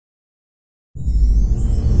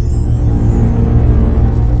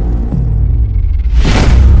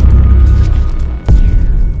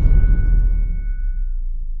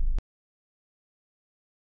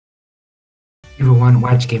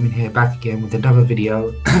Wedge Gaming here, back again with another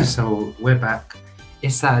video. So we're back.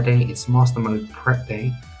 It's Saturday, it's Master Mode prep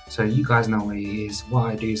day. So you guys know what it is. What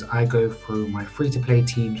I do is I go through my free-to-play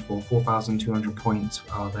teams for 4,200 points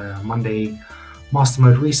of the Monday Master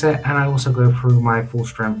Mode reset, and I also go through my full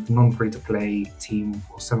strength non-free-to-play team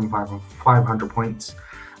for 7,500 points.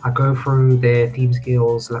 I go through their theme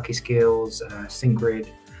skills, lucky skills, sync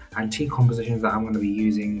grid, and team compositions that I'm going to be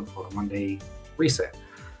using for the Monday reset.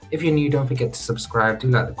 If you're new, don't forget to subscribe, do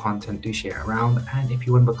like the content, do share it around, and if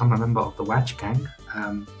you want to become a member of the Wedge Gang,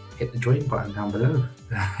 hit the join button down below.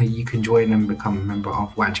 You can join and become a member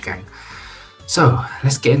of Wedge Gang. So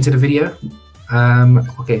let's get into the video.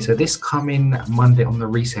 Okay, so this coming Monday on the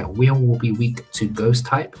reset, will be week 2 ghost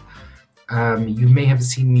type. You may have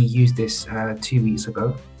seen me use this 2 weeks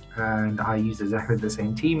ago, and I used exactly the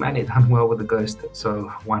same team and it done well with the ghost,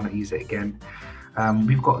 so why not use it again.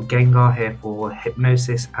 We've got Gengar here for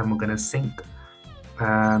Hypnosis, and we're going to sync.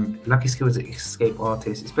 Lucky skill is Escape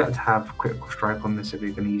Artist. It's better to have Critical Strike on this if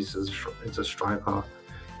you're going to use it as a striker.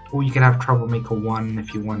 Or you can have Troublemaker 1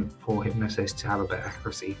 if you want for Hypnosis to have a better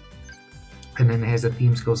accuracy. And then here's the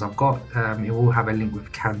theme skills I've got. It will have a link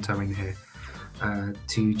with Kanto in here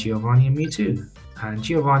to Giovanni and Mewtwo. And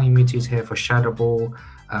Giovanni and Mewtwo is here for Shadow Ball.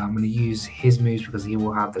 I'm going to use his moves because he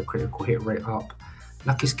will have the critical hit rate up.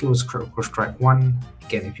 Lucky skill is Critical Strike 1.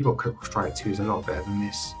 Again, if you've got Critical Strike 2, is a lot better than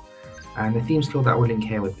this. And the theme skill that we'll link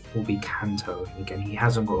here will be Kanto. Again, he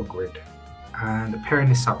hasn't got a grid. And pairing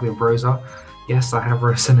this up with Rosa. Yes, I have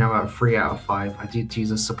Rosa now at 3 out of 5. I did use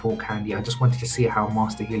a support candy. I just wanted to see how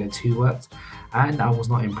Master Healer 2 worked, and I was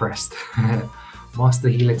not impressed. Master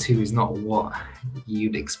Healer 2 is not what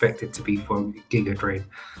you'd expect it to be for Giga Drain.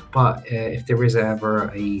 But if there is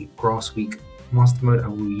ever a Grass Week Master Mode, I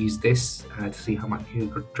will use this to see how much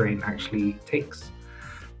Giga Drain actually takes.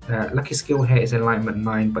 Lucky skill here is Enlightenment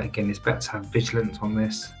 9, but again, it's better to have Vigilance on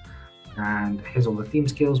this. And here's all the theme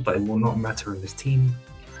skills, but it will not matter in this team.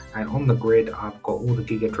 And on the grid, I've got all the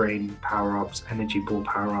Giga Drain power-ups, Energy Ball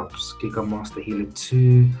power-ups, Giga Master Healer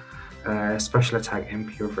 2, Special Attack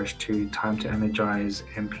MP Refresh 2, Time to Energize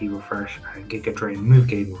MP Refresh, and Giga Drain Move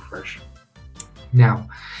Gain Refresh. Now,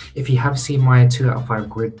 if you have seen my 2 out of 5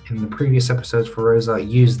 grid in the previous episodes for Rosa,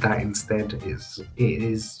 use that instead. It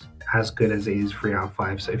is as good as it is 3 out of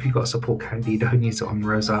 5. So if you've got support candy, don't use it on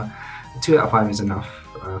Rosa. 2 out of 5 is enough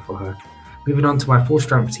for her. Moving on to my full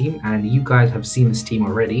strength team, and you guys have seen this team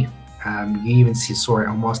already. You even saw it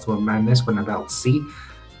on Master Mode Madness when about C,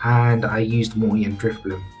 and I used Morty and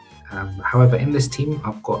Drifblim. However, in this team,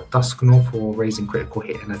 I've got Dusknoir for raising critical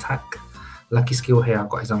hit and attack. Lucky skill here, I've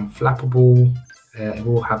got his Unflappable. It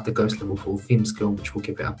will have the Ghost level 4 theme skill, which will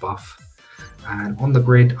give it a buff. And on the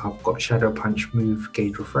grid, I've got Shadow Punch, Move,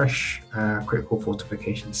 Gauge Refresh, Critical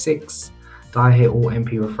Fortification 6, Die Hit All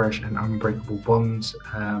MP Refresh, and Unbreakable Bonds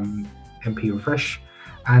MP Refresh,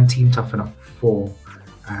 and Team Toughen Up 4.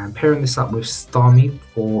 Pairing this up with Starmie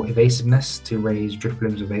for Evasiveness to raise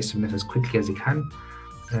Drifblim's evasiveness as quickly as he can.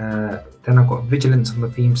 Then I've got Vigilance on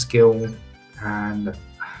the theme skill, and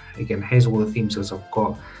again, here's all the theme skills I've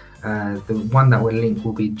got. The one that will link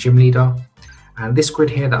will be Gym Leader. And this grid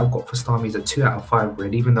here that I've got for Starmie is a 2 out of 5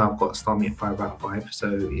 grid, even though I've got Starmie at 5 out of 5,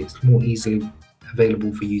 so it's more easily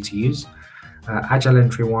available for you to use. Agile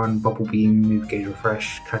Entry 1, Bubble Beam, Move Gauge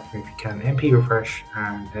Refresh, Catch Me If You Can, MP Refresh,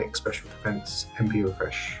 and X Special Defense, MP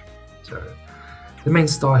Refresh. So the main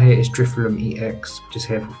star here is Drifblim EX, which is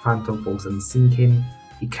here for Phantom Force and Sinking.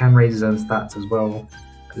 He can raise his own stats as well.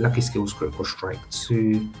 Lucky skill is Critical Strike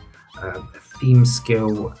 2. Theme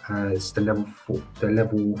skill is the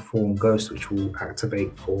level 4 Ghost, which will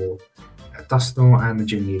activate for Dusknoir and the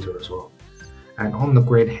Gym Leader as well. And on the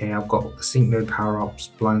grid here, I've got the Sync Node power-ups,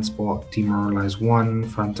 Blind Spot, Demoralize 1,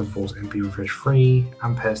 Phantom Force MP Refresh 3,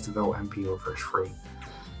 and Percival MP Refresh 3.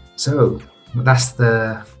 So that's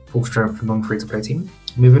the full strength non-free-to-play team.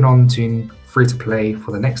 Moving on to free-to-play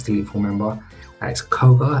for the next Elite 4 member, it's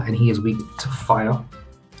Koga, and he is weak to fire.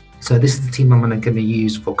 So this is the team I'm going to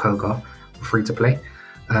use for Koga for free-to-play.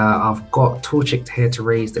 I've got Torchic here to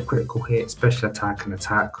raise the critical hit, special attack, and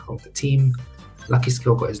attack of the team. Lucky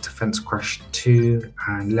skill got his Defense Crush 2,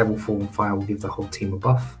 and level 4 on fire will give the whole team a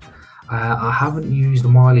buff. I haven't used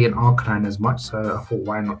Marley and Arcanine as much, so I thought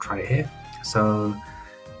why not try it here. So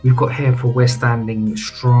we've got here for We're Standing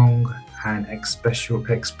Strong and X Special,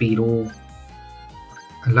 X Speed All.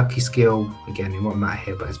 A lucky skill, again it won't matter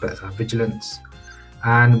here, but it's better to have Vigilance.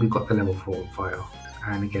 And we've got the level 4 on fire,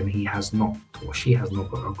 and again he has not, or she has not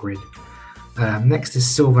got a grid. Next is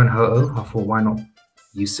Silver and Ho-Oh. I thought why not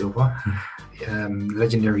use Silver.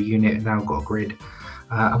 Legendary unit now got a grid.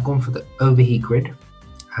 I've gone for the Overheat grid.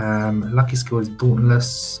 Lucky skill is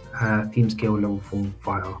Dauntless, theme skill level 4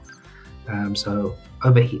 fire. So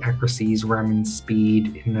overheat accuracies, ramming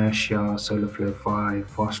speed, inertia, solar flow 5,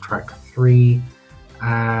 fast track 3,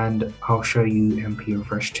 and I'll show you MP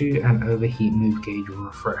refresh 2 and overheat move gauge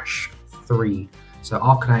refresh 3. So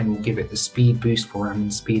Arcanine will give it the speed boost for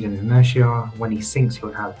ramming speed and inertia. When he sinks,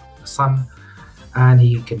 he'll have the sun, and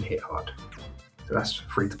he can hit hard. So that's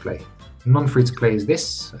free to play. Non-free to play is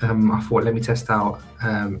this. I thought let me test out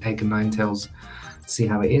Egg and Ninetales to see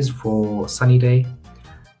how it is for Sunny Day.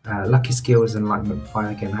 Lucky skill is Enlightenment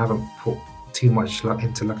Fire. Again, I haven't put too much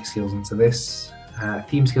into lucky skills into this.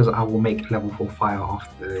 Theme skills I will make level 4 fire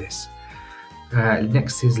after this.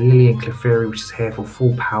 Next is Lily and Clefairy, which is here for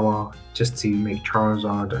full power, just to make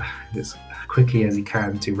Charizard as quickly as he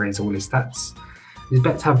can to raise all his stats. It's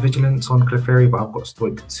better to have Vigilance on Clefairy, but I've got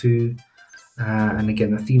Stoic 2. And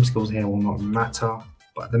again, the theme skills here will not matter,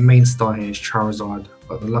 but the main star here is Charizard,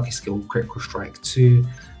 but the lucky skill Critical Strike 2.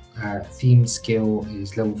 Theme skill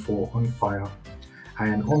is level 4 on fire.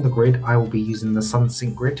 And on the grid, I will be using the Sun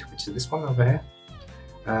Sync grid, which is this one over here.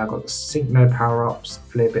 I've got the Sync Node power-ups,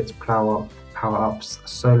 Flare Bits power-ups,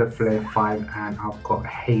 Solar Flare 5, and I've got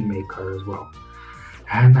Haymaker as well.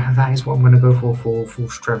 And that is what I'm going to go for full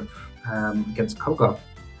strength against Koga.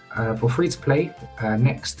 For free to play,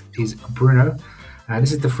 next is Bruno.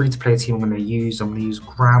 This is the free to play team I'm going to use. I'm going to use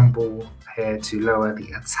Gramble here to lower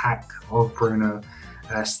the attack of Bruno.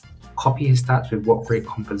 Copy his stats with What Great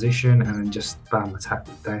Composition, and then just bam, attack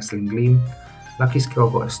with Dazzling Gleam. Lucky skill,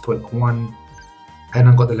 I've got a Stoic 1, and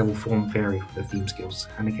I've got the level 4 Fairy for the theme skills.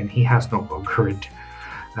 And again, he has not got grid.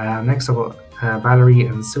 Next, I've got Valerie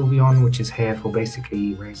and Sylveon, which is here for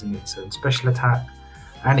basically raising its own special attack,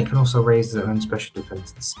 and it can also raise its own special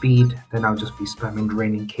defense and speed. Then I'll just be spamming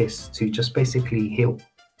Draining Kiss to just basically heal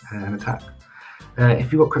and attack.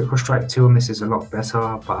 If you've got Critical Strike 2 on this, is a lot better,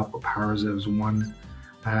 but I've got Power Reserves 1.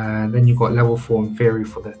 Then you've got level 4 Fairy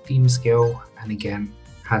for the theme skill, and again,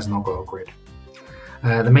 has not got a grid.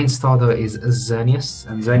 The main star though is Xerneas,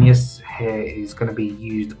 and Xerneas here is going to be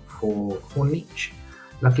used for Horn Leech.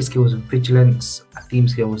 Lucky skill is Vigilance, theme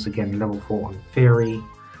skill is again level 4 on Fairy,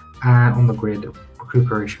 and on the grid,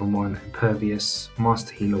 Recuperation 1, Impervious,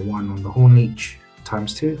 Master Healer 1 on the Horn Leech,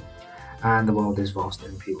 times 2, and the World is Vast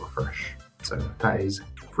MP Refresh. So that is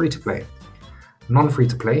free to play. Non-free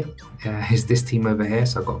to play is this team over here.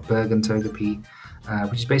 So I've got Berg and Togepi,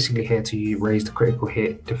 which is basically here to raise the critical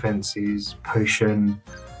hit, defenses, potion.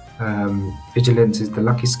 Vigilance is the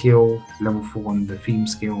lucky skill, level 4 on the theme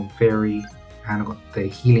skill, Fairy, and I've got the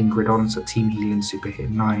healing grid on, so team healing, super hit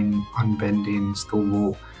 9, unbending,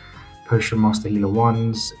 stalwart, potion master healer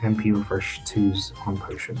 1s, MP refresh 2s on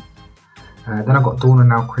potion. Then I've got Dawn and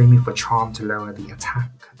Now Creamy for charm to lower the attack,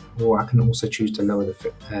 or I can also choose to lower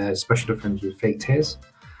the special defense with Fake Tears.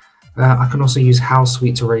 I can also use House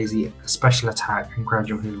Sweet to raise the special attack and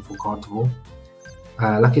gradual healing for Gardevoir.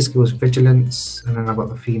 Lucky skill is Vigilance, and then I've got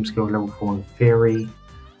the theme skill level 4 on Fairy.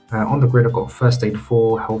 On the grid I've got First Aid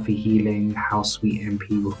 4, Healthy Healing, House Sweet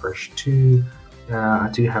MP Refresh 2. I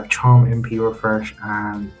do have Charm MP Refresh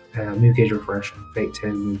and Move Gauge Refresh and Fake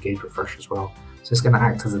Tears Move Gauge Refresh as well. So it's going to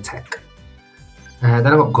act as a tech. Then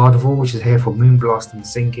I've got Gardevoir, which is here for Moonblast and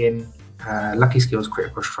Sinking. Lucky skills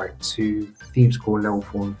Critical Strike 2, Thieves Core level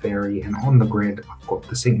 4 and Fairy, and on the grid I've got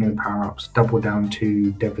the Sync Node power-ups, Double Down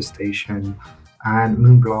 2, Devastation, and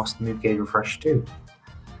Moonblast Move Gauge Refresh 2.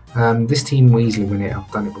 This team will easily win it,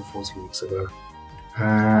 I've done it before 2 weeks ago.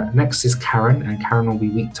 Next is Karen, and Karen will be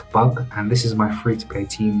weak to Bug, and this is my free-to-play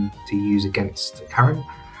team to use against Karen.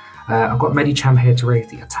 I've got Medicham here to raise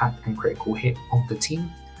the attack and critical hit of the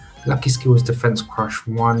team. Lucky skill is Defense Crush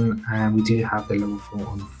 1, and we do have the level 4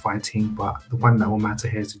 on Fighting, but the one that will matter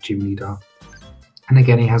here is the Gym Leader. And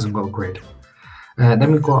again, he hasn't got a grid.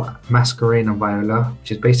 Then we've got Masquerain and Viola,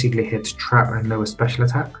 which is basically here to trap and lower special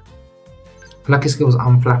attack. Lucky skill is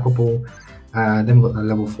Unflappable. Then we've got the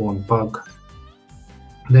level 4 on Bug.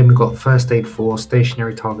 Then we've got First Aid 4,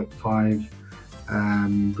 Stationary Target 5.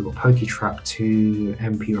 We've got Poke Trap 2,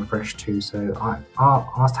 MP Refresh 2. So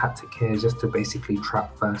our tactic here is just to basically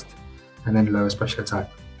trap first and then lower special attack.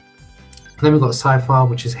 Then we've got Cypher,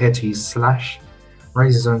 which is here to use Slash,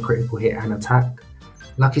 raise his own critical hit and attack.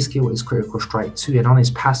 Lucky skill is Critical Strike 2, and on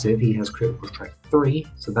his passive he has Critical Strike 3,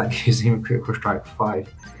 so that gives him Critical Strike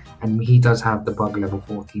 5, and he does have the Bug level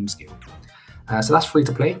 4 team skill. So that's free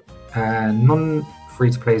to play.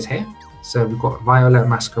 Non-free to play is here. So we've got Viola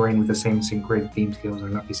and Masquerain with the same sync grid, theme skills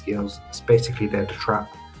and lucky skills. It's basically there to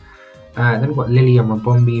trap. Then we've got Lily and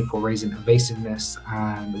Rabombi for raising evasiveness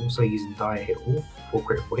and also using Dire Hit All for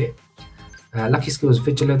critical hit. Lucky skill is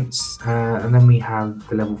Vigilance, and then we have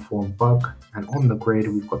the level 4 Bug. And on the grid,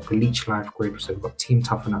 we've got the Leech Life grid, so we've got Team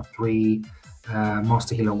Toughen Up 3,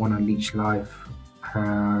 Master Healer 1 on Leech Life,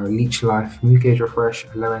 Move Gauge Refresh,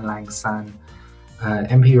 Lowen Lang San,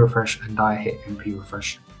 MP Refresh, and Dire Hit MP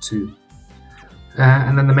Refresh 2.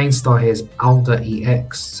 And then the main star here is Alda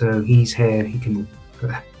EX, so he's here, he can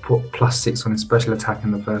put +6 on his special attack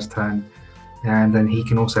in the first turn, and then he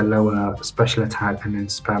can also lower special attack and then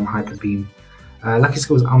spam Hyper Beam. Lucky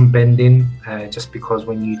skill is Unbending, just because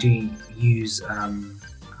when you do use, I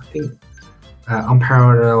think,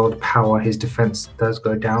 Unparalleled Power, his defense does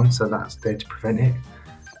go down, so that's there to prevent it.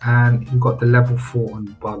 And we've got the level 4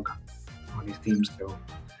 on Bug on his theme skill.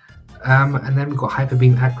 And then we've got Hyper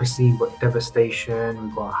Beam Accuracy, we've got Devastation,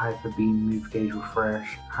 we've got Hyper Beam Move Gauge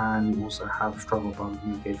Refresh, and we also have Struggle Bug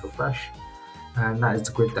Move Gauge Refresh. And that is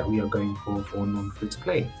the grid that we are going for non-free to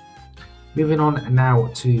play. Moving on now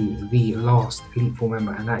to the last Elite 4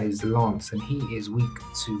 member, and that is Lance, and he is weak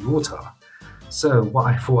to water. So what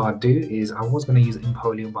I thought I'd do is, I was going to use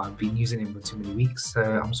Empoleon, but I've been using him for too many weeks, so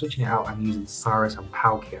I'm switching it out and using Cyrus and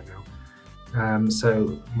Palkia now.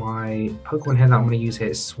 So my Pokemon here that I'm going to use here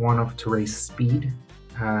is Swanoth to raise speed,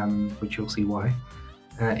 which you'll see why.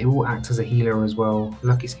 It will act as a healer as well.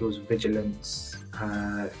 Lucky skill is Vigilance.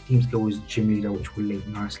 Team skill is Gym Leader, which will link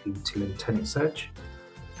nicely to Lieutenant Surge.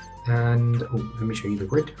 And let me show you the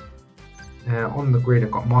grid. On the grid,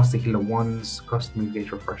 I've got Master Healer 1s, Gust Move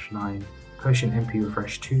Gauge Refresh 9, Potion MP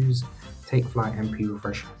Refresh 2s, Take Flight MP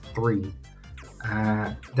Refresh 3.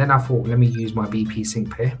 Then I thought, let me use my BP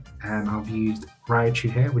Sync pair, and I've used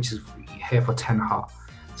Raichu here, which is here for 10 heart.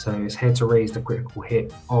 So it's here to raise the critical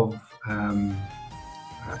hit of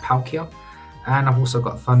Palkia. And I've also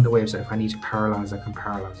got Thunder Wave, so if I need to paralyze, I can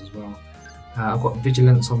paralyze as well. I've got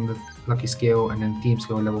Vigilance on the Lucky skill, and then Theme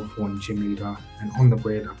skill level 4 on Gym Leader. And on the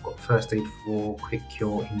grid, I've got First Aid 4, Quick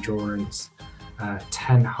Cure, Endurance,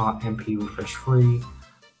 10 Heart MP Refresh 3.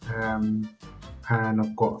 And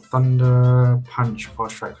I've got Thunder Punch,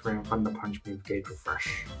 Fast Strike 3, and Thunder Punch Move Gauge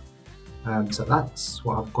Refresh. So that's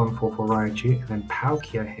what I've gone for Raichu. And then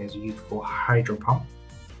Palkia here is used for Hydro Pump.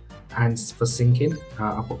 And for sinking,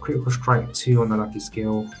 I've got Critical Strike 2 on the Lucky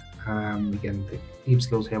skill. Again, the Theme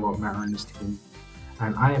skills here won't matter in this team.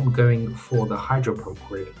 And I am going for the Hydro Pump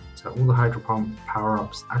grid. So all the Hydro Pump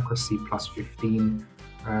power-ups, Accuracy +15,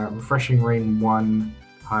 Refreshing Rain 1,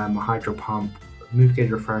 Hydro Pump, Move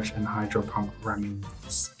Gauge Refresh, and Hydro Pump Ramming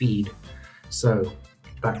Speed. So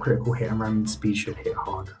that critical hit and ramming speed should hit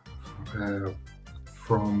hard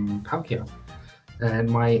from Palkia. And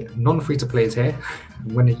my non-free-to-play is here.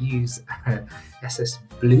 I'm going to use SS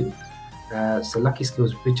Blue. So Lucky skill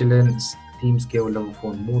is Vigilance, Theme skill level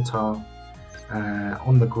 4 Mortar.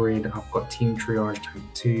 On the grid, I've got Team Triage Tank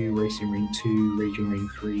 2, Racing Rain 2, Raging Rain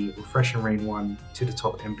 3, Refreshing Rain 1, to the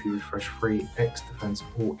top MP Refresh 3, X Defense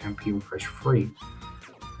all MP Refresh 3.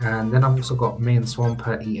 And then I've also got Main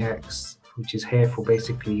Swampert EX, which is here for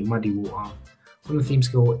basically Muddy Water. On the Theme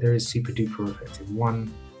skill, there is Super Duper Effective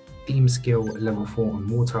 1, Theme skill level 4 on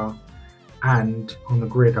Water, and on the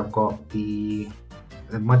grid I've got the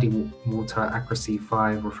Muddy Water Accuracy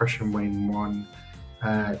 5, Refreshing Rain 1,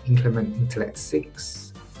 Inclement Intellect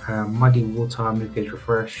 6, Muddy Water Move Gauge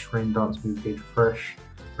Refresh, Rain Dance Move Gauge Refresh,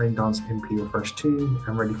 Rain Dance MP Refresh 2,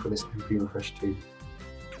 and ready for this MP Refresh 2.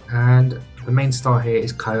 And the main star here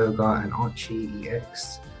is Kyogre and Archie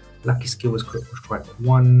EX. Lucky skill is Critical Strike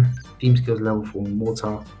 1, Theme skill is level 4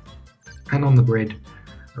 Water, and on the grid,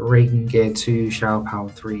 Radiant Gear 2, Shower Power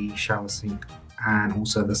 3, Shower Sync, and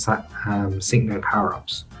also the Sync Node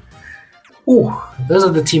power-ups. Oh, those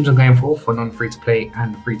are the teams I'm going for non-free-to-play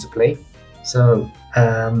and free-to-play. So,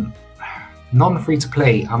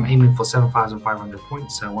 non-free-to-play, I'm aiming for 7,500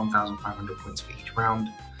 points, so 1,500 points for each round.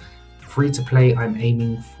 Free-to-play, I'm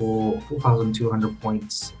aiming for 4,200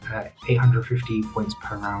 points, 850 points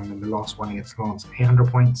per round, and the last one against Lance, 800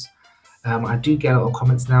 points. I do get a lot of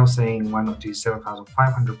comments now saying why not do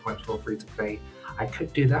 7,500 points for free-to-play. I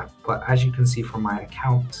could do that, but as you can see from my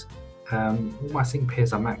account, all my sync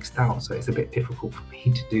pairs are maxed out, so it's a bit difficult for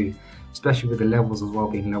me to do, especially with the levels as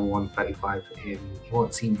well being level 135. It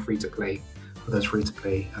won't seem free to play for those free to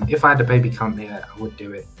play. If I had a baby count there, I would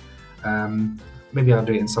do it. Maybe I'll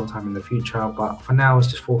do it in some time in the future, but for now it's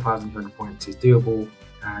just 4,200 points is doable,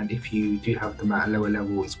 and if you do have them at a lower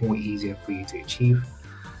level, it's more easier for you to achieve,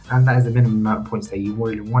 and that is the minimum amount of points that you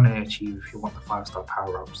really want to achieve if you want the 5-star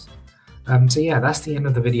power-ups. So yeah, that's the end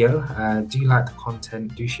of the video. Do like the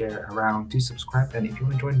content, do share it around, do subscribe, and if you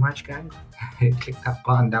want to join Match Gang, click that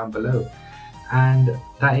button down below. And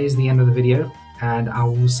that is the end of the video, and I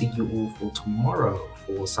will see you all for tomorrow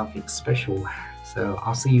for something special. So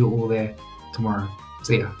I'll see you all there. tomorrow.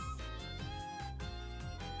 See ya.